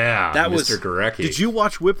 Yeah. That Mr. Gurecki. Did you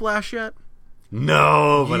watch Whiplash yet?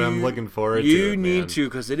 No, but I'm looking forward to it. You need to,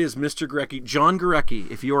 because it is Mr. Gurecki. John Gurecki,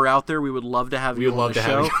 if you are out there, we would love to have you on the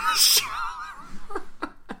show.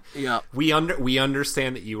 Yeah. We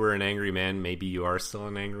understand that you were an angry man. Maybe you are still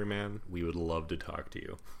an angry man. We would love to talk to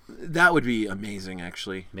you. That would be amazing,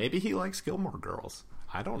 actually. Maybe he likes Gilmore Girls.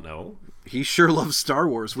 I don't know. He sure loves Star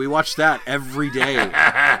Wars. We watched that every day.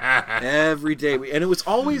 Every day. And it was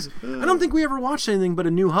always... I don't think we ever watched anything but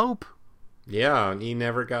A New Hope. Yeah, he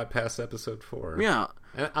never got past episode 4. Yeah.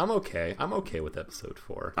 I'm okay. I'm okay with episode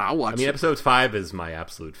 4. I'll watch it. I mean, episode 5 is my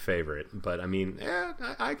absolute favorite, but I mean,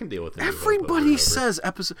 I can deal with it. Everybody says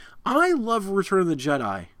episode... I love Return of the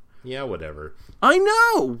Jedi. Yeah, whatever. I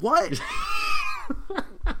know! What?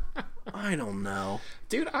 I don't know.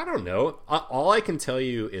 Dude, I don't know. All I can tell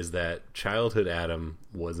you is that childhood Adam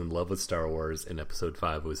was in love with Star Wars, and episode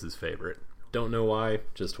 5 was his favorite. Don't know why,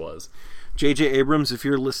 just was. J.J. Abrams, if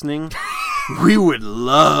you're listening, we would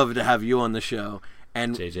love to have you on the show.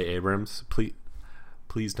 And J.J. Abrams,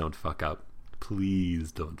 please don't fuck up.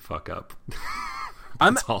 Please don't fuck up.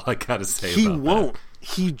 That's all I gotta say. He about won't. That.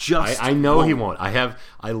 He just. I know he won't.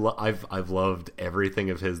 I've loved everything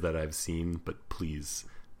of his that I've seen, but please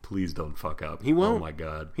don't fuck up. He won't. Oh my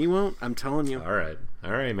god. He won't. I'm telling you. All right,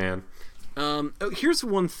 man. Here's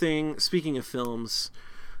one thing. Speaking of films,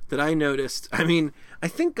 that I noticed. I mean, I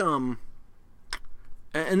think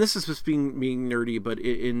and this is just being nerdy, but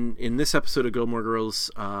in this episode of Gilmore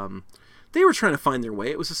Girls, they were trying to find their way.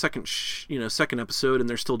 It was the second episode, and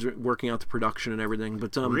they're still working out the production and everything.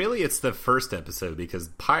 But really, it's the first episode because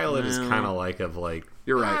pilot is kind of like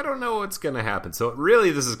you're right. I don't know what's going to happen. So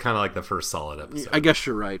really, this is kind of like the first solid episode. I guess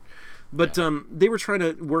you're right. But they were trying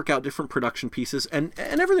to work out different production pieces, and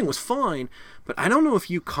everything was fine. But I don't know if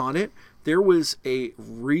you caught it. There was a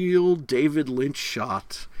real David Lynch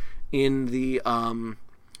shot in the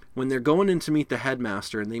when they're going in to meet the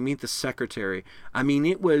headmaster and they meet the secretary. I mean,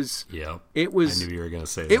 it was. Yeah. It was. I knew you were going to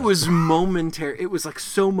say that. It was momentary. It was like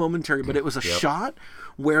so momentary, but it was a shot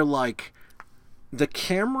where like the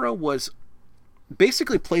camera was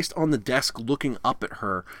basically placed on the desk looking up at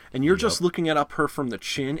her, and you're just looking up her from the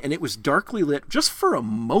chin, and it was darkly lit just for a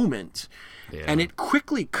moment. Yeah. And it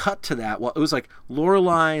quickly cut to that. Well, it was like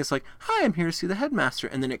Lorelai is like, "Hi, I'm here to see the headmaster,"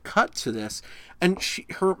 and then it cut to this, and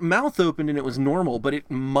her mouth opened and it was normal, but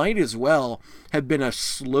it might as well have been a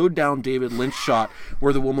slowed down David Lynch shot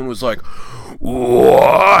where the woman was like,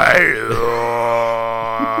 "Why?"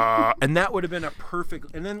 And that would have been a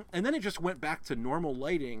perfect. And then it just went back to normal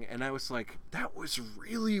lighting, and I was like, that was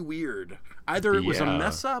really weird. Either it was a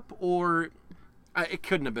mess up or It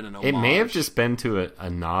couldn't have been an homage. It may have just been to a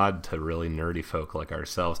nod to really nerdy folk like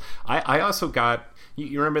ourselves. I also got...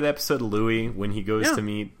 You remember the episode of Louie when he goes to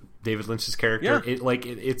meet David Lynch's character? Yeah.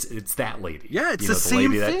 It's that lady. Yeah, it's the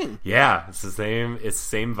same thing. It's the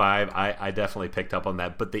same vibe. I definitely picked up on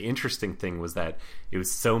that. But the interesting thing was that it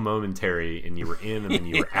was so momentary, and you were in and then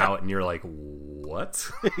you were out, and you're like,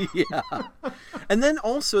 what? Yeah. And then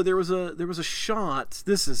also there was a shot.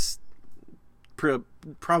 This is...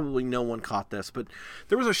 probably no one caught this, but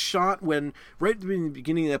there was a shot when right at the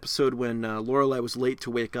beginning of the episode when Lorelai was late to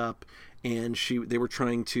wake up, and they were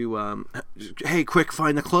trying to hey, quick,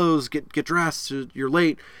 find the clothes, get dressed, you're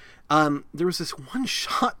late. There was this one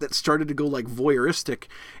shot that started to go like voyeuristic.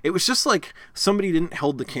 It was just like somebody didn't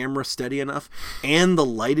hold the camera steady enough, and the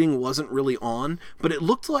lighting wasn't really on, but it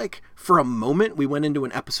looked like for a moment we went into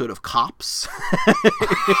an episode of Cops.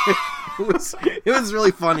 It was really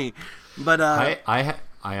funny. But I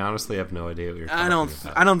honestly have no idea what you're talking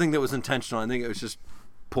about. I don't think that was intentional. I think it was just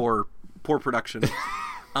poor production.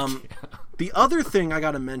 The other thing I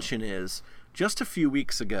got to mention is just a few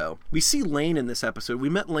weeks ago, we see Lane in this episode. We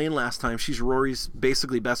met Lane last time. She's Rory's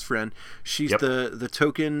basically best friend. She's the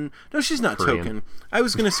token. No, she's not Korean. Token. I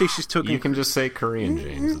was going to say she's token. You can just say Korean,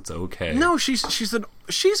 James. It's okay. No, she's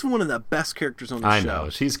one of the best characters on the show. I know,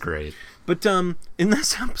 she's great. But in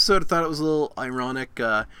this episode, I thought it was a little ironic.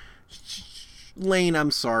 Lane,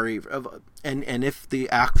 I'm sorry, and if the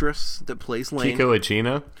actress that plays Lane, Kiko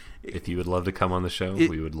Agina, if you would love to come on the show,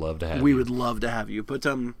 we would love to have you. We would love to have you, but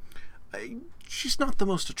she's not the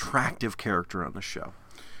most attractive character on the show.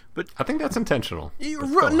 But I think that's intentional.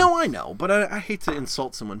 No, I know, but I hate to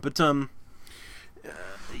insult someone. But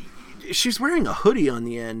she's wearing a hoodie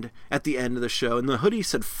at the end of the show, and the hoodie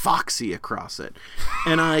said Foxy across it,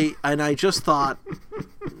 and I just thought,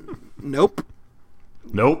 nope,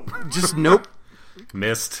 just nope.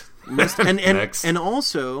 Missed. And Next. and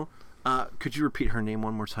also, could you repeat her name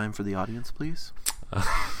one more time for the audience, please?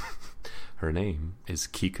 Her name is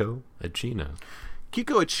Kiko Agina.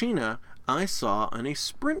 Kiko Agina, I saw on a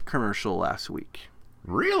Sprint commercial last week.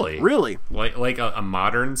 Really? Like a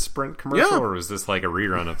modern Sprint commercial, or was this like a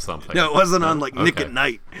rerun of something? No, it wasn't on like Nick at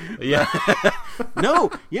Night. Yeah.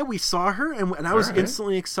 No, yeah, we saw her, and I was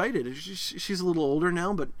instantly excited. She's a little older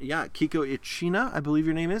now, but yeah, Kiko Agina, I believe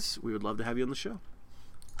your name is. We would love to have you on the show.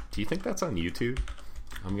 Do you think that's on YouTube?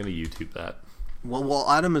 I'm going to YouTube that. Well,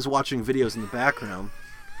 while Adam is watching videos in the background,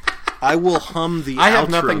 I will hum the outro I have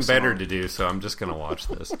nothing song. better to do, so I'm just going to watch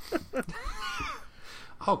this.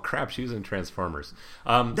 Oh, crap, she was in Transformers.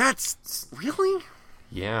 That's... Really?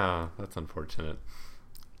 Yeah, that's unfortunate.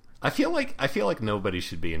 I feel like nobody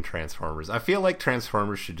should be in Transformers. I feel like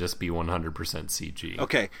Transformers should just be 100% CG.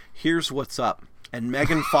 Okay, here's what's up. And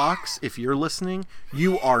Megan Fox, if you're listening,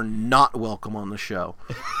 you are not welcome on the show.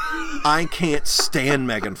 I can't stand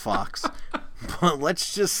Megan Fox. But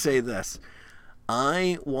let's just say this.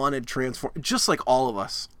 I wanted Transformers, just like all of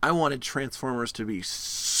us, I wanted Transformers to be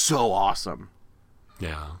so awesome.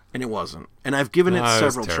 Yeah. And it wasn't. And I've given it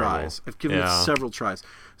several terrible. tries.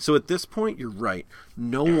 So at this point, you're right.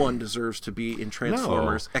 No one deserves to be in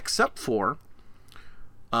Transformers except for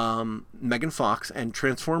Megan Fox. And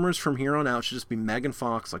Transformers from here on out should just be Megan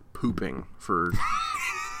Fox like pooping for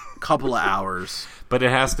a couple of hours. But it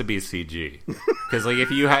has to be CG. Because like if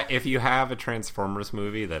you have a Transformers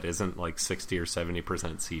movie that isn't like 60 or 70%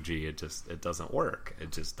 CG, it doesn't work.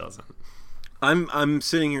 It just doesn't. I'm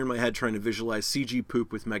sitting here in my head trying to visualize CG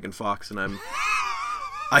poop with Megan Fox, and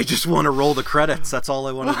I just want to roll the credits. That's all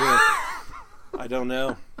I want to do. I don't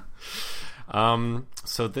know.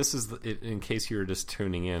 So this is, in case you were just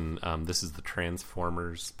tuning in, this is the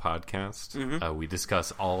Transformers podcast. Mm-hmm. We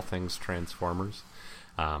discuss all things Transformers,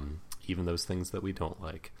 even those things that we don't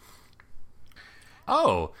like.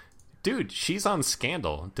 Oh, dude, she's on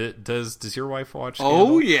Scandal. Does your wife watch Scandal?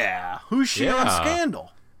 Oh yeah, who's she on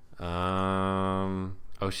Scandal?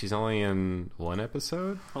 She's only in one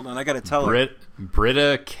episode. Hold on, I gotta tell her.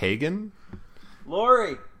 Britta Kagan.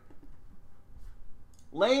 Lori,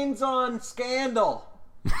 Lane's on Scandal.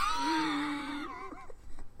 It's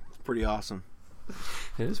pretty awesome.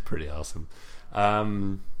 It is pretty awesome.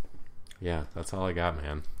 Yeah, that's all I got,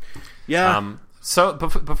 man. Yeah. So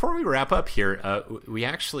before we wrap up here, we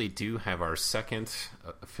actually do have our second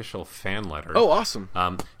official fan letter. Oh, awesome.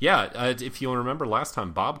 If you'll remember last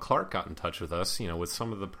time, Bob Clark got in touch with us, with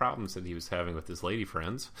some of the problems that he was having with his lady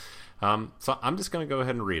friends. So I'm just going to go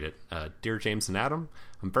ahead and read it. Dear James and Adam,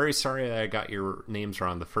 I'm very sorry that I got your names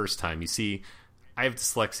wrong the first time. You see, I have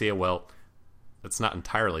dyslexia. Well, that's not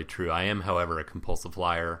entirely true. I am, however, a compulsive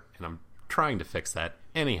liar, and I'm trying to fix that.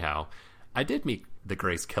 Anyhow, I did meet the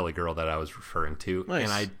Grace Kelly girl that I was referring to, nice.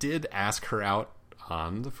 And I did ask her out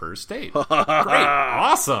on the first date. Great.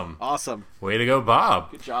 Awesome. Awesome. Way to go,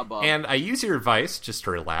 Bob. Good job, Bob. And I use your advice just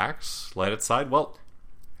to relax, let it slide. Well,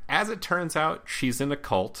 as it turns out, she's in a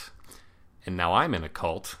cult, and now I'm in a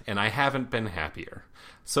cult, and I haven't been happier.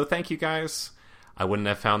 So thank you, guys. I wouldn't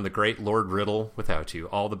have found the great Lord Riddle without you.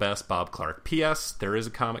 All the best, Bob Clark. P.S. There is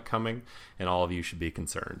a comic coming, and all of you should be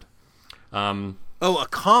concerned. Oh, a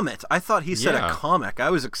comet. I thought he said Yeah. a comic.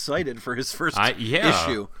 I was excited for his first Yeah.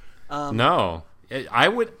 issue. No, I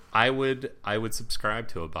would subscribe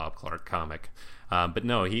to a Bob Clark comic, but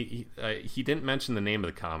no, he didn't mention the name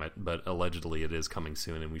of the comet, but allegedly it is coming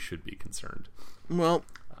soon, and we should be concerned. Well,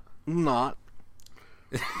 not.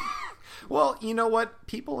 Well, you know what?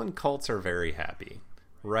 People in cults are very happy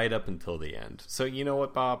right up until the end. So you know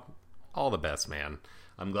what, Bob? All the best, man.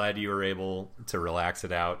 I'm glad you were able to relax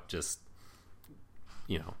it out. Just,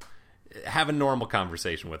 have a normal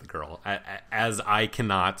conversation with a girl. As I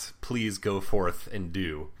cannot, please go forth and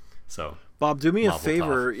do. So, Bob, do me a Mazel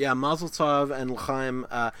favor. Yeah, Mazel Tov and L'chaim.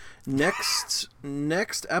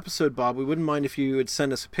 Next episode, Bob, we wouldn't mind if you would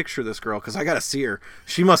send us a picture of this girl, because I got to see her.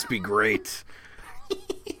 She must be great.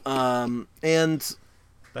 And...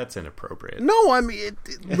 That's inappropriate. No, I mean,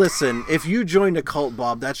 listen, if you joined a cult,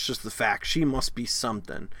 Bob, that's just the fact. She must be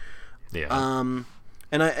something. Yeah.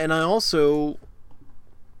 And I also...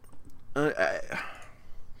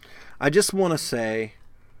 I just want to say,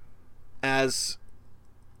 as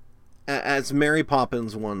Mary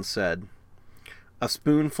Poppins once said, a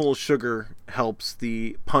spoonful of sugar helps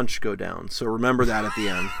the punch go down. So remember that at the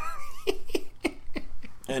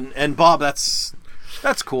end. And Bob, that's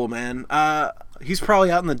cool, man. He's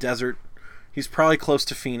probably out in the desert. He's probably close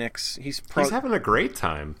to Phoenix. He's having a great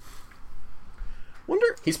time.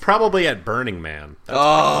 Wonder. He's probably at Burning Man. That's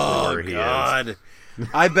Oh where he God! is.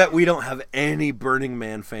 I bet we don't have any Burning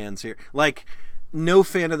Man fans here. Like, no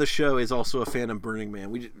fan of the show is also a fan of Burning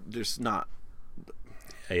Man. There's not.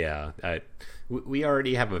 Yeah, we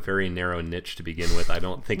already have a very narrow niche to begin with. I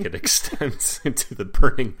don't think it extends into the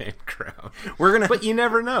Burning Man crowd. But you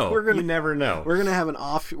never know. You never know. We're gonna have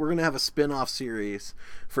a spin-off series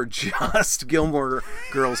for just Gilmore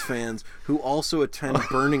Girls fans who also attend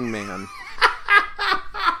Burning Man.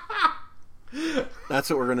 That's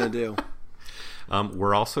what we're gonna do.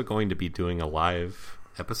 We're also going to be doing a live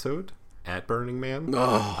episode at Burning Man.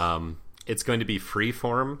 Oh. It's going to be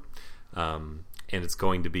freeform. And it's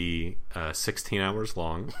going to be 16 hours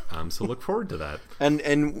long, so look forward to that.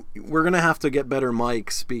 And we're gonna have to get better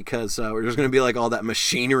mics because there's gonna be like all that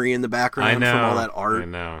machinery in the background from all that art. I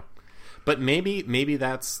know, but maybe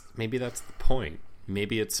that's the point.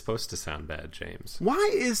 Maybe it's supposed to sound bad, James.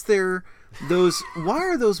 Why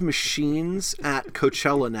are those machines at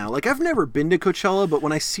Coachella now? Like, I've never been to Coachella, but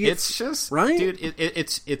when I see it, it's just right, dude.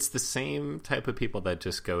 It's the same type of people that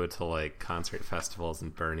just go to like concert festivals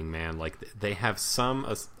and Burning Man. Like, they have some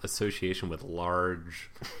association with large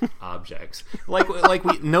objects.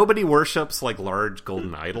 Nobody worships like large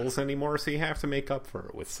golden idols anymore, so you have to make up for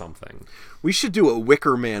it with something. We should do a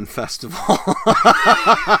Wicker Man festival.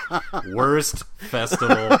 Worst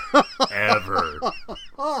festival ever.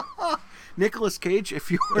 Nicolas Cage, if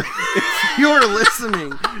you're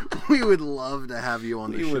listening, we would love to have you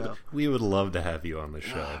on the show. We would love to have you on the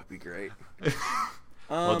show. That'd be great.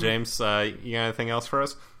 Well, James, you got anything else for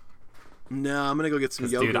us? No, I'm gonna go get some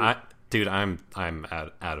yogurt. Dude, I'm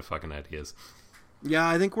out of fucking ideas. Yeah,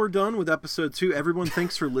 I think we're done with episode 2. Everyone,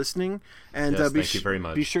 thanks for listening, and yes, thank you very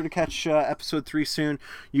much. Be sure to catch episode 3 soon.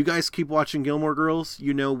 You guys keep watching Gilmore Girls.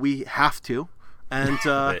 You know we have to, and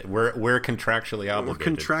we're contractually obligated.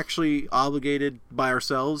 We're contractually obligated by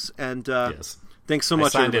ourselves, and yes. Thanks so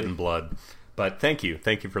much. I signed it in blood, but thank you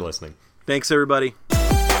for listening. Thanks, everybody.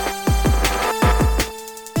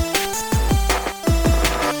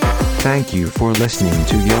 Thank you for listening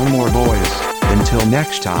to Gilmore Boys. Until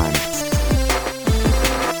next time.